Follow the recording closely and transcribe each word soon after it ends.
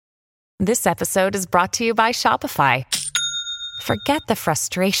This episode is brought to you by Shopify. Forget the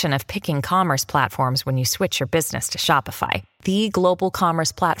frustration of picking commerce platforms when you switch your business to Shopify, the global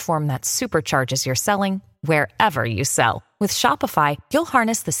commerce platform that supercharges your selling wherever you sell. With Shopify, you'll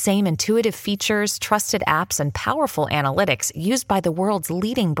harness the same intuitive features, trusted apps, and powerful analytics used by the world's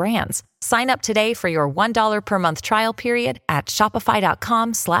leading brands. Sign up today for your $1 per month trial period at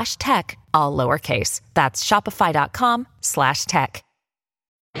shopify.com/tech, all lowercase. That's shopify.com/tech.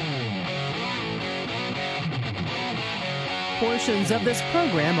 Portions of this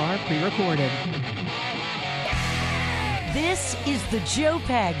program are pre-recorded. This is the Joe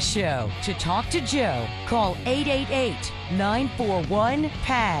Pags Show. To talk to Joe, call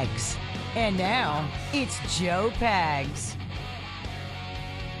 888-941-PAGS. And now, it's Joe Pags.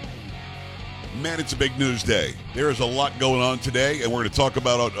 Man, it's a big news day. There is a lot going on today, and we're going to talk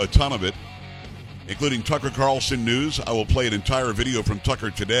about a ton of it, including Tucker Carlson news. I will play an entire video from Tucker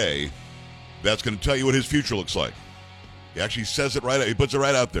today that's going to tell you what his future looks like. He actually says it right. He puts it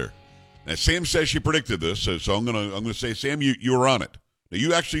right out there. Now, Sam says she predicted this, so I'm gonna say, Sam, you were on it. Now,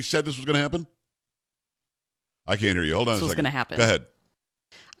 you actually said this was going to happen? I can't hear you. Hold on a second. This was going to happen. Go ahead.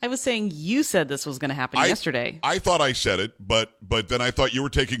 I was saying you said this was going to happen yesterday. I thought I said it, but then I thought you were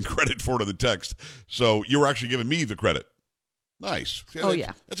taking credit for it in the text. So you were actually giving me the credit. Nice.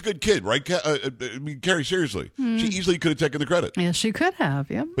 Yeah. That's a good kid, right? I mean, Carrie, seriously. She easily could have taken the credit. Yes, she could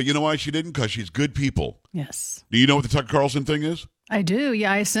have, yeah. But you know why she didn't? Because she's good people. Yes. Do you know what the Tucker Carlson thing is? I do.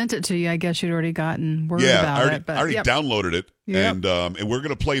 Yeah, I sent it to you. I guess you'd already gotten word about it. But I already downloaded it, Yep. and we're going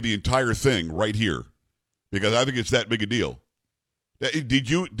to play the entire thing right here because I think it's that big a deal. Did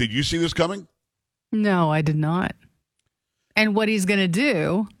you see this coming? No, I did not. And what he's going to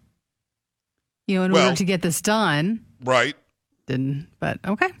do, in order to get this done. Right. Didn't, but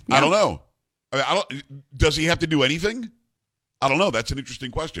okay. Yeah. I don't know. Does he have to do anything? I don't know. That's an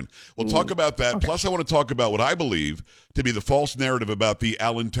interesting question. We'll talk about that. Okay. Plus, I want to talk about what I believe to be the false narrative about the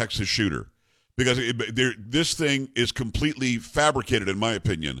Allen, Texas shooter. Because this thing is completely fabricated, in my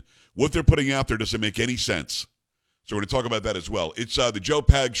opinion. What they're putting out there doesn't make any sense. So we're going to talk about that as well. It's the Joe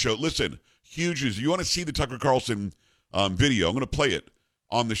Pags Show. Listen, huge news. You want to see the Tucker Carlson video? I'm going to play it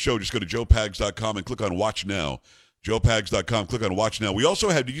on the show. Just go to joepags.com and click on Watch Now. joepags.com, click on Watch Now. We also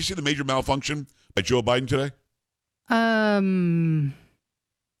had, did you see the major malfunction by Joe Biden today? And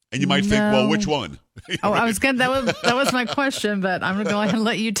you might think, well, which one? I was good. That was my question, but I'm going to go ahead and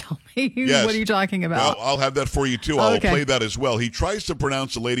let you tell me yes. What are you talking about? Well, I'll have that for you, too. I'll play that as well. He tries to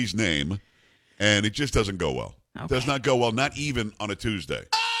pronounce the lady's name, and it just doesn't go well. Okay. Does not go well, not even on a Tuesday.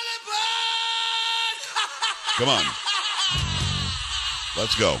 Come on.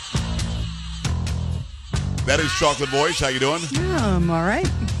 Let's go. That is Chocolate Voice. How you doing? Yeah, I'm all right.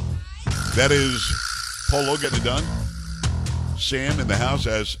 That is Polo getting it done. Sam in the house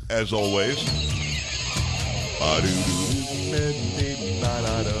as always. I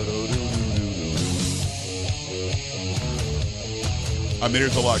mean,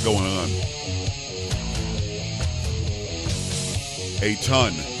 there's a lot going on. A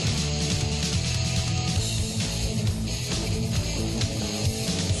ton.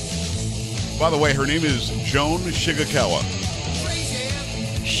 By the way, her name is Joan Shigekawa.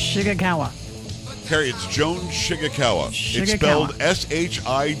 Shigekawa. Carrie, it's Joan Shigekawa. It's spelled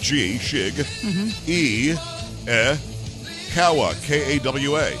S-H-I-G, Shig, Kawa,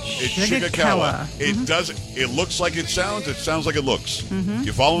 K-A-W-A. It's Shigekawa. It looks like it sounds like it looks. Mm-hmm.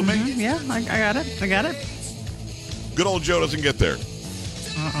 You following me? Yeah, I got it. Good old Joe doesn't get there.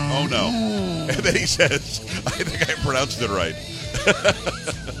 Oh, no. And then he says, I think I pronounced it right.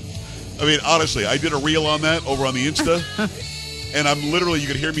 I mean, honestly, I did a reel on that over on the Insta, and I'm literally, you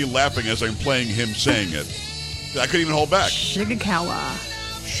could hear me laughing as I'm playing him saying it. I couldn't even hold back. Shigekawa.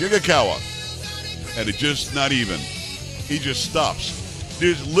 And it just, not even. He just stops.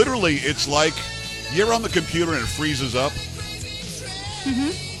 Dude, literally, it's like, you ever on the computer and it freezes up?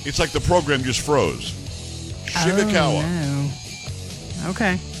 Mm-hmm. It's like the program just froze. Shigekawa. Oh, no.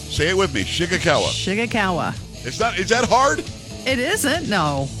 Okay. Say it with me. Shigekawa. It's not, is that hard? It isn't,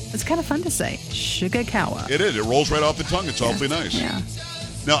 no. It's kind of fun to say. Shigekawa. It is. It rolls right off the tongue. It's awfully nice. Yeah.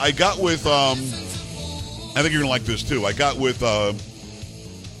 Now, I got with, I think you're going to like this too. I got with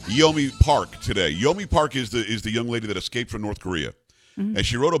Yomi Park today. Yomi Park is the young lady that escaped from North Korea. Mm-hmm. And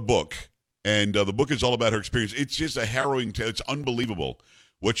she wrote a book, and the book is all about her experience. It's just a harrowing tale. It's unbelievable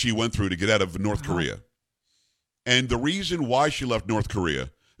what she went through to get out of North Korea. And the reason why she left North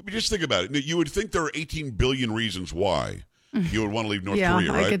Korea, I mean, just think about it. You would think there are 18 billion reasons why you would want to leave North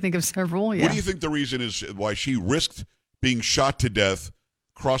Korea, right? I could think of several, yeah. What do you think the reason is why she risked being shot to death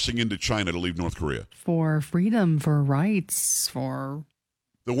crossing into China to leave North Korea? For freedom, for rights, for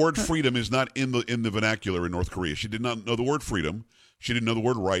The word freedom is not in the vernacular in North Korea. She did not know the word freedom. She didn't know the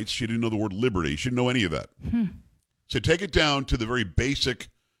word rights. She didn't know the word liberty. She didn't know any of that. So take it down to the very basic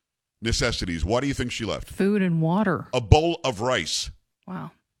necessities. Why do you think she left? Food and water. A bowl of rice.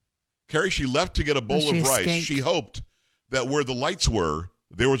 Wow. Carrie, she left to get a bowl of rice. Escaped. She hoped that where the lights were,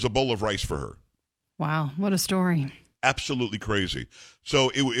 there was a bowl of rice for her. Wow. What a story. Absolutely crazy.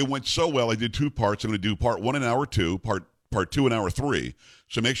 So it went so well. I did 2 parts. I'm going to do part 1 in hour 2, part 2 in hour 3.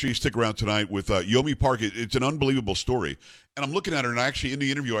 So make sure you stick around tonight with Yomi Park. It's an unbelievable story. And I'm looking at her, and actually in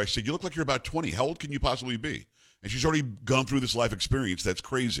the interview, I said, you look like you're about 20. How old can you possibly be? And she's already gone through this life experience. That's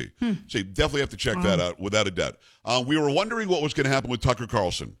crazy. So you definitely have to check that out without a doubt. We were wondering what was going to happen with Tucker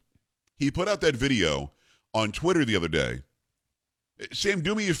Carlson. He put out that video on Twitter the other day. Sam,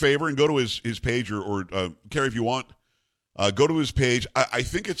 do me a favor and go to his page, or Carrie, if you want, go to his page. I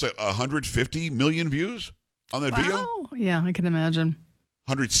think it's 150 million views on that video. Yeah, I can imagine.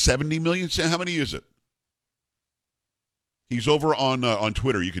 170 million? Sam, how many is it? He's over on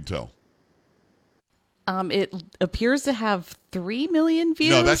Twitter, you can tell. It appears to have 3 million views.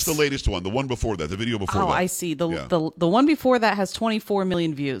 No, that's the latest one. The one before that, the video before that. Oh, I see. The one before that has 24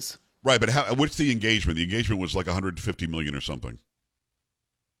 million views. Right, but what's the engagement? The engagement was like 150 million or something.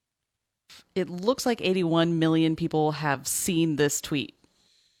 It looks like 81 million people have seen this tweet.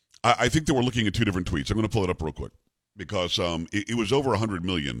 I think that we're looking at 2 different tweets. I'm going to pull it up real quick because it was over 100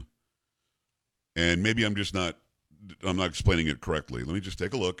 million, and maybe I'm not explaining it correctly. Let me just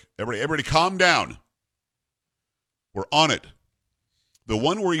take a look. Everybody calm down. We're on it. The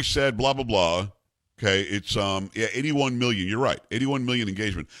one where he said blah, blah, blah, okay, it's 81 million. You're right, 81 million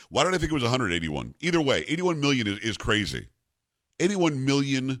engagement. Why did I think it was 181? Either way, 81 million is crazy. 81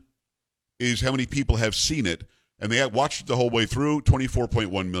 million is how many people have seen it, and they watched it the whole way through,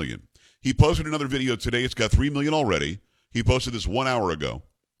 24.1 million. He posted another video today. It's got 3 million already. He posted this 1 hour ago.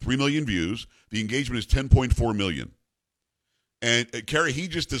 3 million views. The engagement is 10.4 million. And, Carrie, he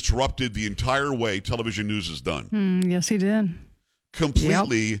just disrupted the entire way television news is done. Yes, he did.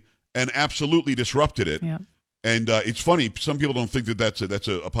 Completely and absolutely disrupted it. Yep. And it's funny. Some people don't think that that's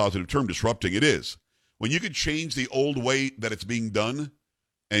a positive term, disrupting. It is. When you could change the old way that it's being done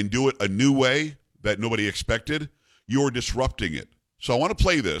and do it a new way that nobody expected, you're disrupting it. So I want to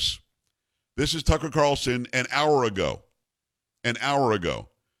play this. This is Tucker Carlson an hour ago,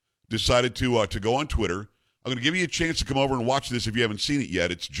 decided to go on Twitter. I'm going to give you a chance to come over and watch this if you haven't seen it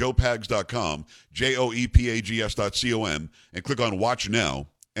yet. It's joepags.com, joepags.com, and click on Watch Now,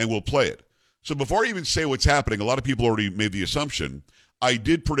 and we'll play it. So before I even say what's happening, a lot of people already made the assumption. I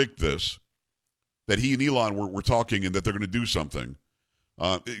did predict this, that he and Elon were talking and that they're going to do something.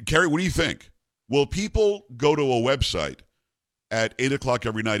 Carrie, what do you think? Will people go to a website at 8 o'clock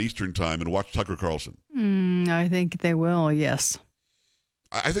every night Eastern time and watch Tucker Carlson? I think they will, yes.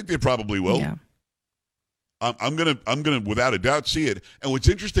 I think they probably will. Yeah. I'm gonna without a doubt see it. And what's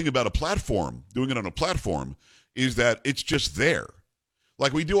interesting about a platform, doing it on a platform, is that it's just there.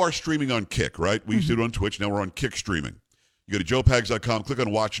 Like we do our streaming on Kick, right? We used to do it on Twitch. Now we're on Kick streaming. You go to joepags.com, click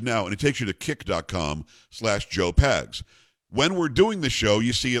on Watch Now, and it takes you to kick.com/joepags. When we're doing the show,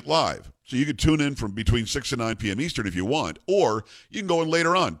 you see it live. So you can tune in from between 6 and 9 p.m. Eastern if you want, or you can go in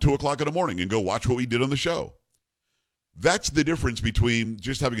later on, 2 o'clock in the morning, and go watch what we did on the show. That's the difference between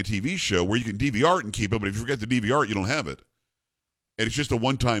just having a TV show where you can DVR it and keep it, but if you forget to DVR it, you don't have it. And it's just a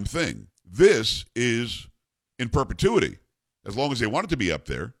one-time thing. This is in perpetuity, as long as they want it to be up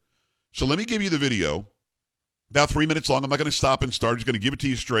there. So let me give you the video. About 3 minutes long. I'm not going to stop and start. I'm just going to give it to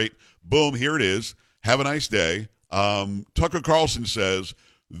you straight. Boom, here it is. Have a nice day. Tucker Carlson says,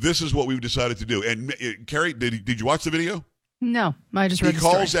 this is what we've decided to do. And Carrie, did you watch the video? No, I just read He the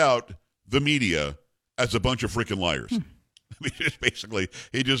story. calls out the media as a bunch of freaking liars. I mean, basically,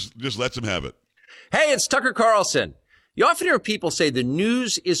 he just lets them have it. Hey, it's Tucker Carlson. You often hear people say the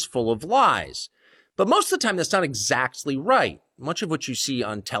news is full of lies, but most of the time that's not exactly right. Much of what you see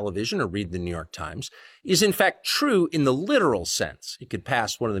on television or read the New York Times is in fact true in the literal sense. It could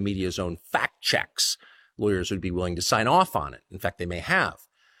pass one of the media's own fact checks. Lawyers would be willing to sign off on it. In fact, they may have.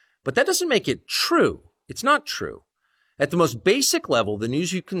 But that doesn't make it true. It's not true. At the most basic level, the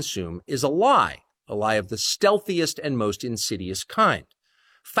news you consume is a lie of the stealthiest and most insidious kind.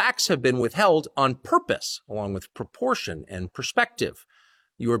 Facts have been withheld on purpose, along with proportion and perspective.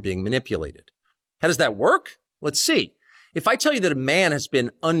 You are being manipulated. How does that work? Let's see. If I tell you that a man has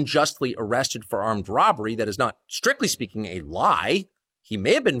been unjustly arrested for armed robbery, that is not, strictly speaking, a lie. He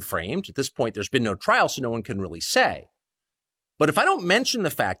may have been framed. At this point, there's been no trial, so no one can really say. But if I don't mention the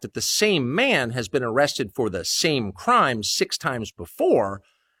fact that the same man has been arrested for the same crime 6 times before,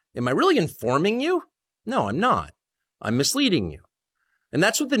 am I really informing you? No, I'm not. I'm misleading you. And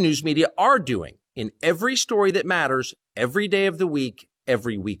that's what the news media are doing in every story that matters, every day of the week,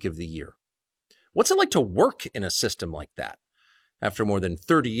 every week of the year. What's it like to work in a system like that? After more than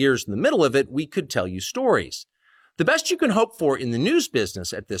 30 years in the middle of it, we could tell you stories. The best you can hope for in the news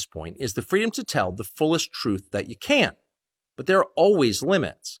business at this point is the freedom to tell the fullest truth that you can. But there are always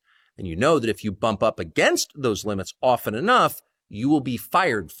limits. And you know that if you bump up against those limits often enough, you will be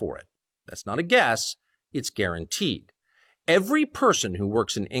fired for it. That's not a guess, it's guaranteed. Every person who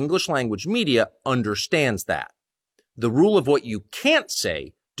works in English language media understands that. The rule of what you can't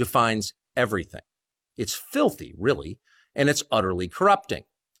say defines everything. It's filthy, really, and it's utterly corrupting.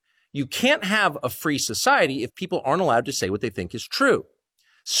 You can't have a free society if people aren't allowed to say what they think is true.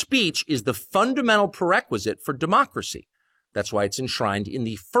 Speech is the fundamental prerequisite for democracy. That's why it's enshrined in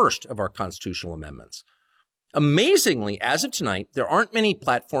the first of our constitutional amendments. Amazingly, as of tonight, there aren't many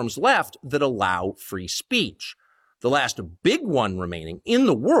platforms left that allow free speech. The last big one remaining in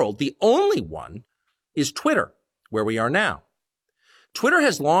the world, the only one, is Twitter, where we are now. Twitter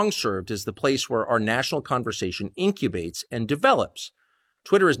has long served as the place where our national conversation incubates and develops.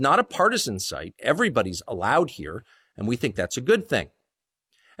 Twitter is not a partisan site. Everybody's allowed here, and we think that's a good thing.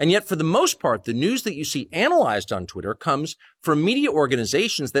 And yet, for the most part, the news that you see analyzed on Twitter comes from media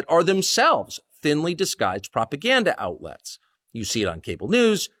organizations that are themselves thinly disguised propaganda outlets. You see it on cable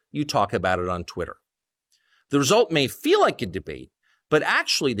news, you talk about it on Twitter. The result may feel like a debate, but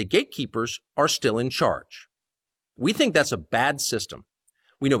actually the gatekeepers are still in charge. We think that's a bad system.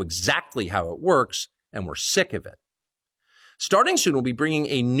 We know exactly how it works, and we're sick of it. Starting soon, we'll be bringing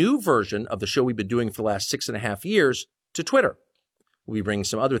a new version of the show we've been doing for the last 6.5 years to Twitter. We'll be bringing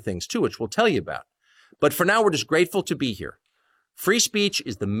some other things too, which we'll tell you about. But for now, we're just grateful to be here. Free speech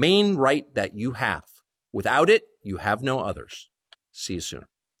is the main right that you have. Without it, you have no others. See you soon.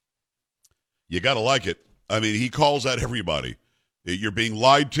 You got to like it. I mean, he calls out everybody. You're being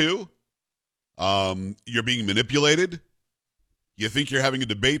lied to. You're being manipulated. You think you're having a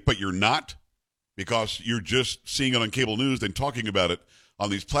debate, but you're not, because you're just seeing it on cable news and talking about it on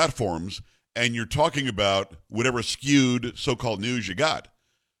these platforms, and you're talking about whatever skewed so-called news you got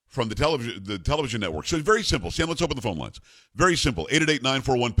from the television network. So it's very simple. Sam, let's open the phone lines. Very simple.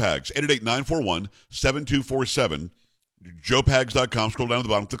 888-941-PAGS, 888-941-7247, joepags.com. Scroll down to the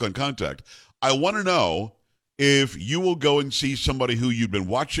bottom, click on contact. I want to know if you will go and see somebody who you've been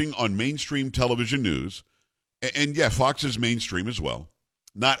watching on mainstream television news, and yeah, Fox is mainstream as well.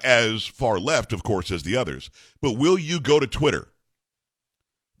 Not as far left, of course, as the others. But will you go to Twitter?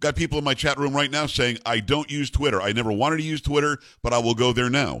 Got people in my chat room right now saying, I don't use Twitter. I never wanted to use Twitter, but I will go there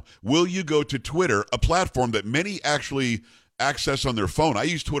now. Will you go to Twitter, a platform that many actually access on their phone? I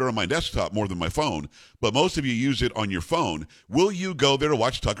use Twitter on my desktop more than my phone, but most of you use it on your phone. Will you go there to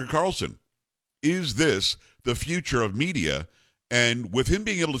watch Tucker Carlson? Is this the future of media? And with him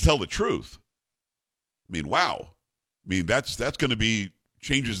being able to tell the truth, I mean, wow. I mean, that's going to be,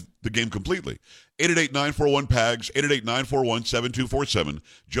 changes the game completely. 888-941-PAGS, 888-941-7247,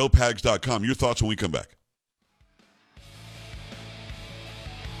 joepags.com. Your thoughts when we come back.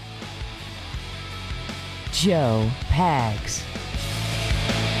 Joe Pags.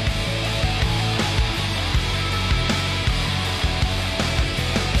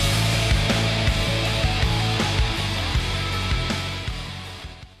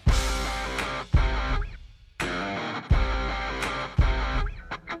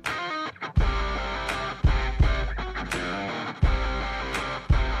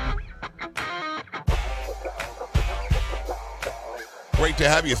 Great to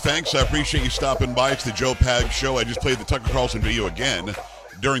have you. Thanks. I appreciate you stopping by. It's the Joe Pags Show. I just played the Tucker Carlson video again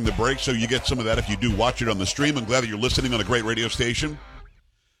during the break, so you get some of that if you do watch it on the stream. I'm glad that you're listening on a great radio station.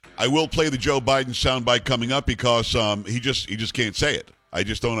 I will play the Joe Biden soundbite coming up because he just can't say it. I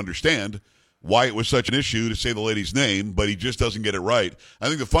just don't understand why it was such an issue to say the lady's name, but he just doesn't get it right. I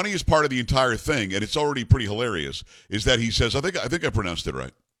think the funniest part of the entire thing, and it's already pretty hilarious, is that he says, I think I pronounced it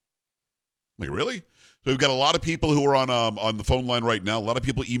right. I'm like, really? So we've got a lot of people who are on the phone line right now, a lot of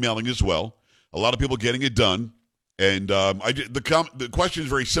people emailing as well, a lot of people getting it done. And the question is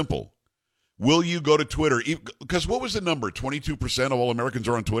very simple. Will you go to Twitter? Because what was the number? 22% of all Americans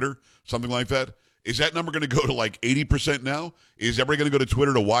are on Twitter? Something like that? Is that number going to go to like 80% now? Is everybody going to go to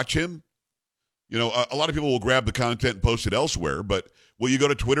Twitter to watch him? You know, a lot of people will grab the content and post it elsewhere, but will you go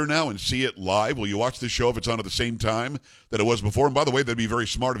to Twitter now and see it live? Will you watch the show if it's on at the same time that it was before? And by the way, that'd be very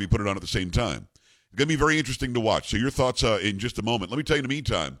smart if you put it on at the same time. It's going to be very interesting to watch. So your thoughts in just a moment. Let me tell you in the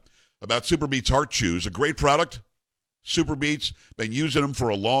meantime about Super Beats Heart Chews, a great product. Super Beats, been using them for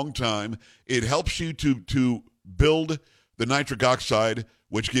a long time. It helps you to build the nitric oxide,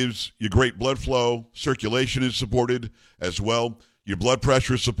 which gives you great blood flow. Circulation is supported as well. Your blood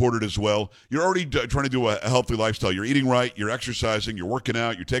pressure is supported as well. You're already trying to do a healthy lifestyle. You're eating right. You're exercising. You're working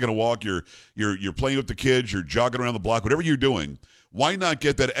out. You're taking a walk. You're playing with the kids. You're jogging around the block. Whatever you're doing, why not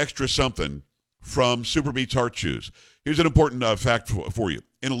get that extra something from Super Beets Heart Chews? Here's an important fact for you.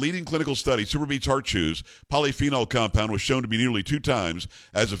 In a leading clinical study, Super Beets Heart Chews polyphenol compound was shown to be nearly 2 times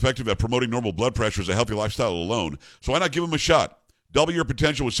as effective at promoting normal blood pressure as a healthy lifestyle alone. So why not give them a shot? Double your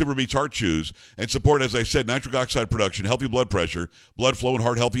potential with Super Beets Heart Chews and support, as I said, nitric oxide production, healthy blood pressure, blood flow, and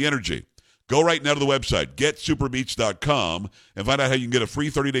heart-healthy energy. Go right now to the website, getsuperbeets.com, and find out how you can get a free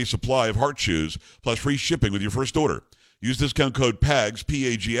 30-day supply of Heart Chews plus free shipping with your first order. Use discount code PAGS,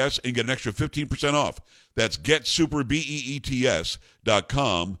 P-A-G-S, and get an extra 15% off. That's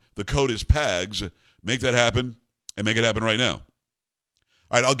getsuperbeets.com. The code is PAGS. Make that happen, and make it happen right now.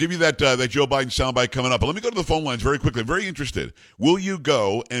 All right, I'll give you that Joe Biden soundbite coming up. But let me go to the phone lines very quickly. I'm very interested. Will you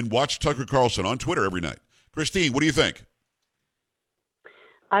go and watch Tucker Carlson on Twitter every night? Christine, what do you think?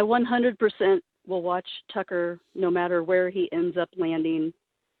 I 100% will watch Tucker no matter where he ends up landing.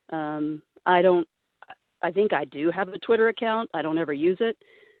 I think I do have a Twitter account. I don't ever use it,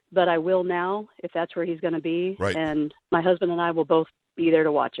 but I will now if that's where he's going to be. Right. And my husband and I will both be there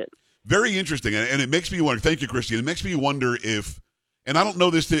to watch it. Very interesting. And it makes me wonder. Thank you, Christine. It makes me wonder if, and I don't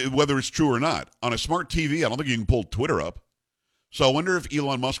know whether it's true or not, on a smart TV, I don't think you can pull Twitter up. So I wonder if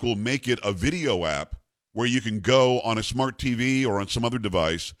Elon Musk will make it a video app where you can go on a smart TV or on some other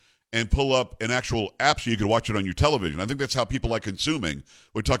device and pull up an actual app so you can watch it on your television. I think that's how people like consuming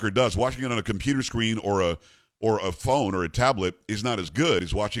what Tucker does. Watching it on a computer screen or a phone or a tablet is not as good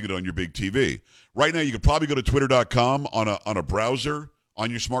as watching it on your big TV. Right now, you could probably go to twitter.com on a browser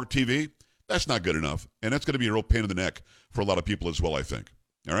on your smart TV. That's not good enough, and that's going to be a real pain in the neck for a lot of people as well, I think.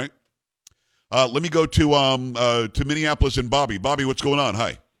 All right? Let me go to Minneapolis and Bobby. Bobby, what's going on?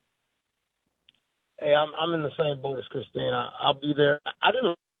 Hi. Hey, I'm in the same boat as Christine. I'll be there. I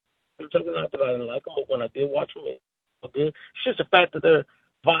didn't not that I didn't like them, but when I did watch them, it was good. It's just the fact that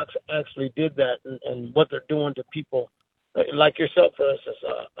Vox actually did that and what they're doing to people, like yourself, for instance.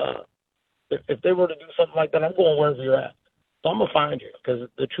 If they were to do something like that, I'm going wherever you're at. So I'm gonna find you because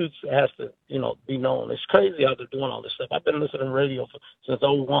the truth has to, be known. It's crazy how they're doing all this stuff. I've been listening to radio since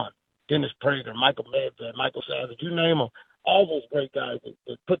 '01. Dennis Prager, Michael Medved, Michael Savage, you name them. All those great guys and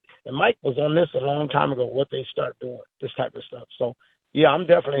Mike was on this a long time ago. What they start doing, this type of stuff. So. Yeah, I'm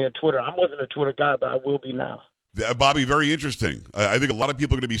definitely a Twitter. I wasn't a Twitter guy, but I will be now. Bobby, very interesting. I think a lot of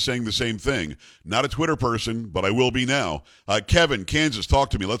people are going to be saying the same thing. Not a Twitter person, but I will be now. Kevin, Kansas, talk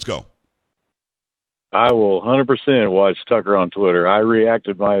to me. Let's go. I will 100% watch Tucker on Twitter. I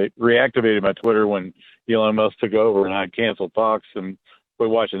reactivated my Twitter when Elon Musk took over, and I canceled Fox and quit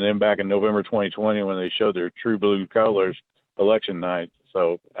watching them back in November 2020 when they showed their true blue colors election night.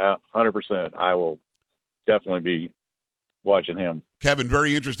 So 100%, I will definitely be watching him. Kevin,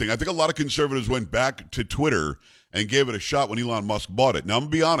 very interesting. I think a lot of conservatives went back to Twitter and gave it a shot when Elon Musk bought it. Now, I'm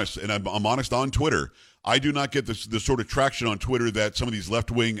going to be honest, and I'm honest on Twitter. I do not get the sort of traction on Twitter that some of these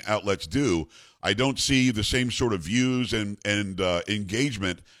left-wing outlets do. I don't see the same sort of views and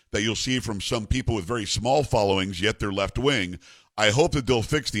engagement that you'll see from some people with very small followings, yet they're left-wing. I hope that they'll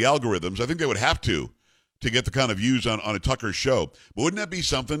fix the algorithms. I think they would have to get the kind of views on a Tucker show. But wouldn't that be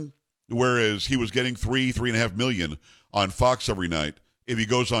something? Whereas he was getting 3.5 million on Fox every night. If he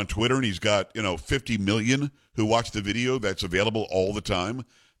goes on Twitter and he's got, 50 million who watch the video that's available all the time,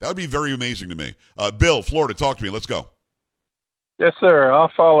 that would be very amazing to me. Bill, Florida, talk to me. Let's go. Yes, sir.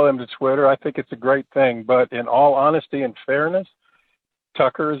 I'll follow him to Twitter. I think it's a great thing. But in all honesty and fairness,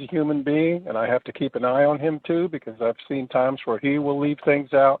 Tucker is a human being, and I have to keep an eye on him, too, because I've seen times where he will leave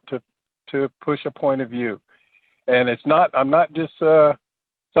things out to push a point of view. And I'm not just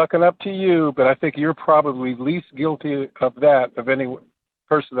sucking up to you, but I think you're probably least guilty of that of any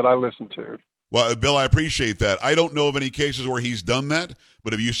person that I listen to. Well, Bill, I appreciate that. I don't know of any cases where he's done that,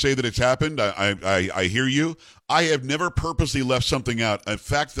 but if you say that it's happened, I hear you. I have never purposely left something out, a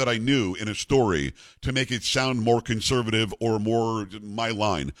fact that I knew in a story, to make it sound more conservative or more my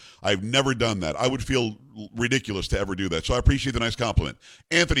line. I've never done that. I would feel ridiculous to ever do that. So I appreciate the nice compliment.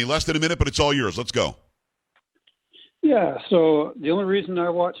 Anthony, less than a minute, but it's all yours. Let's go. Yeah, so the only reason I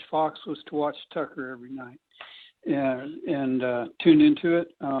watched Fox was to watch Tucker every night and tune into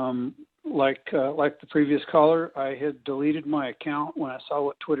it. Like the previous caller, I had deleted my account when I saw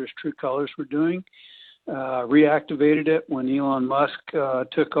what Twitter's true colors were doing. Reactivated it when Elon Musk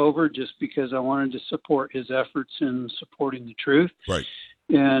took over, just because I wanted to support his efforts in supporting the truth. Right.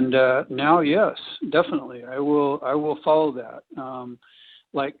 And now, yes, definitely, I will follow that.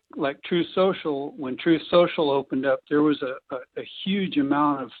 Like Truth Social, when Truth Social opened up, there was a huge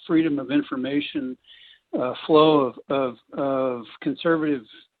amount of freedom of information flow of conservative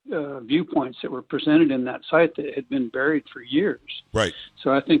viewpoints that were presented in that site that had been buried for years. Right.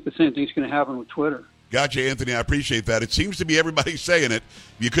 So I think the same thing's going to happen with Twitter. Gotcha, Anthony. I appreciate that. It seems to be everybody saying it.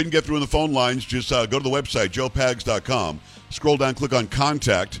 If you couldn't get through in the phone lines, just go to the website, joepags.com. Scroll down, click on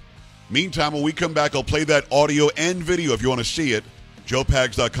Contact. Meantime, when we come back, I'll play that audio and video if you want to see it.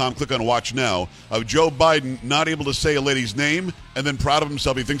 joepags.com. Click on Watch Now. Of Joe Biden not able to say a lady's name and then proud of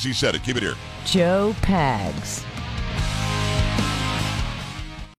himself. He thinks he said it. Keep it here. Joe Pags.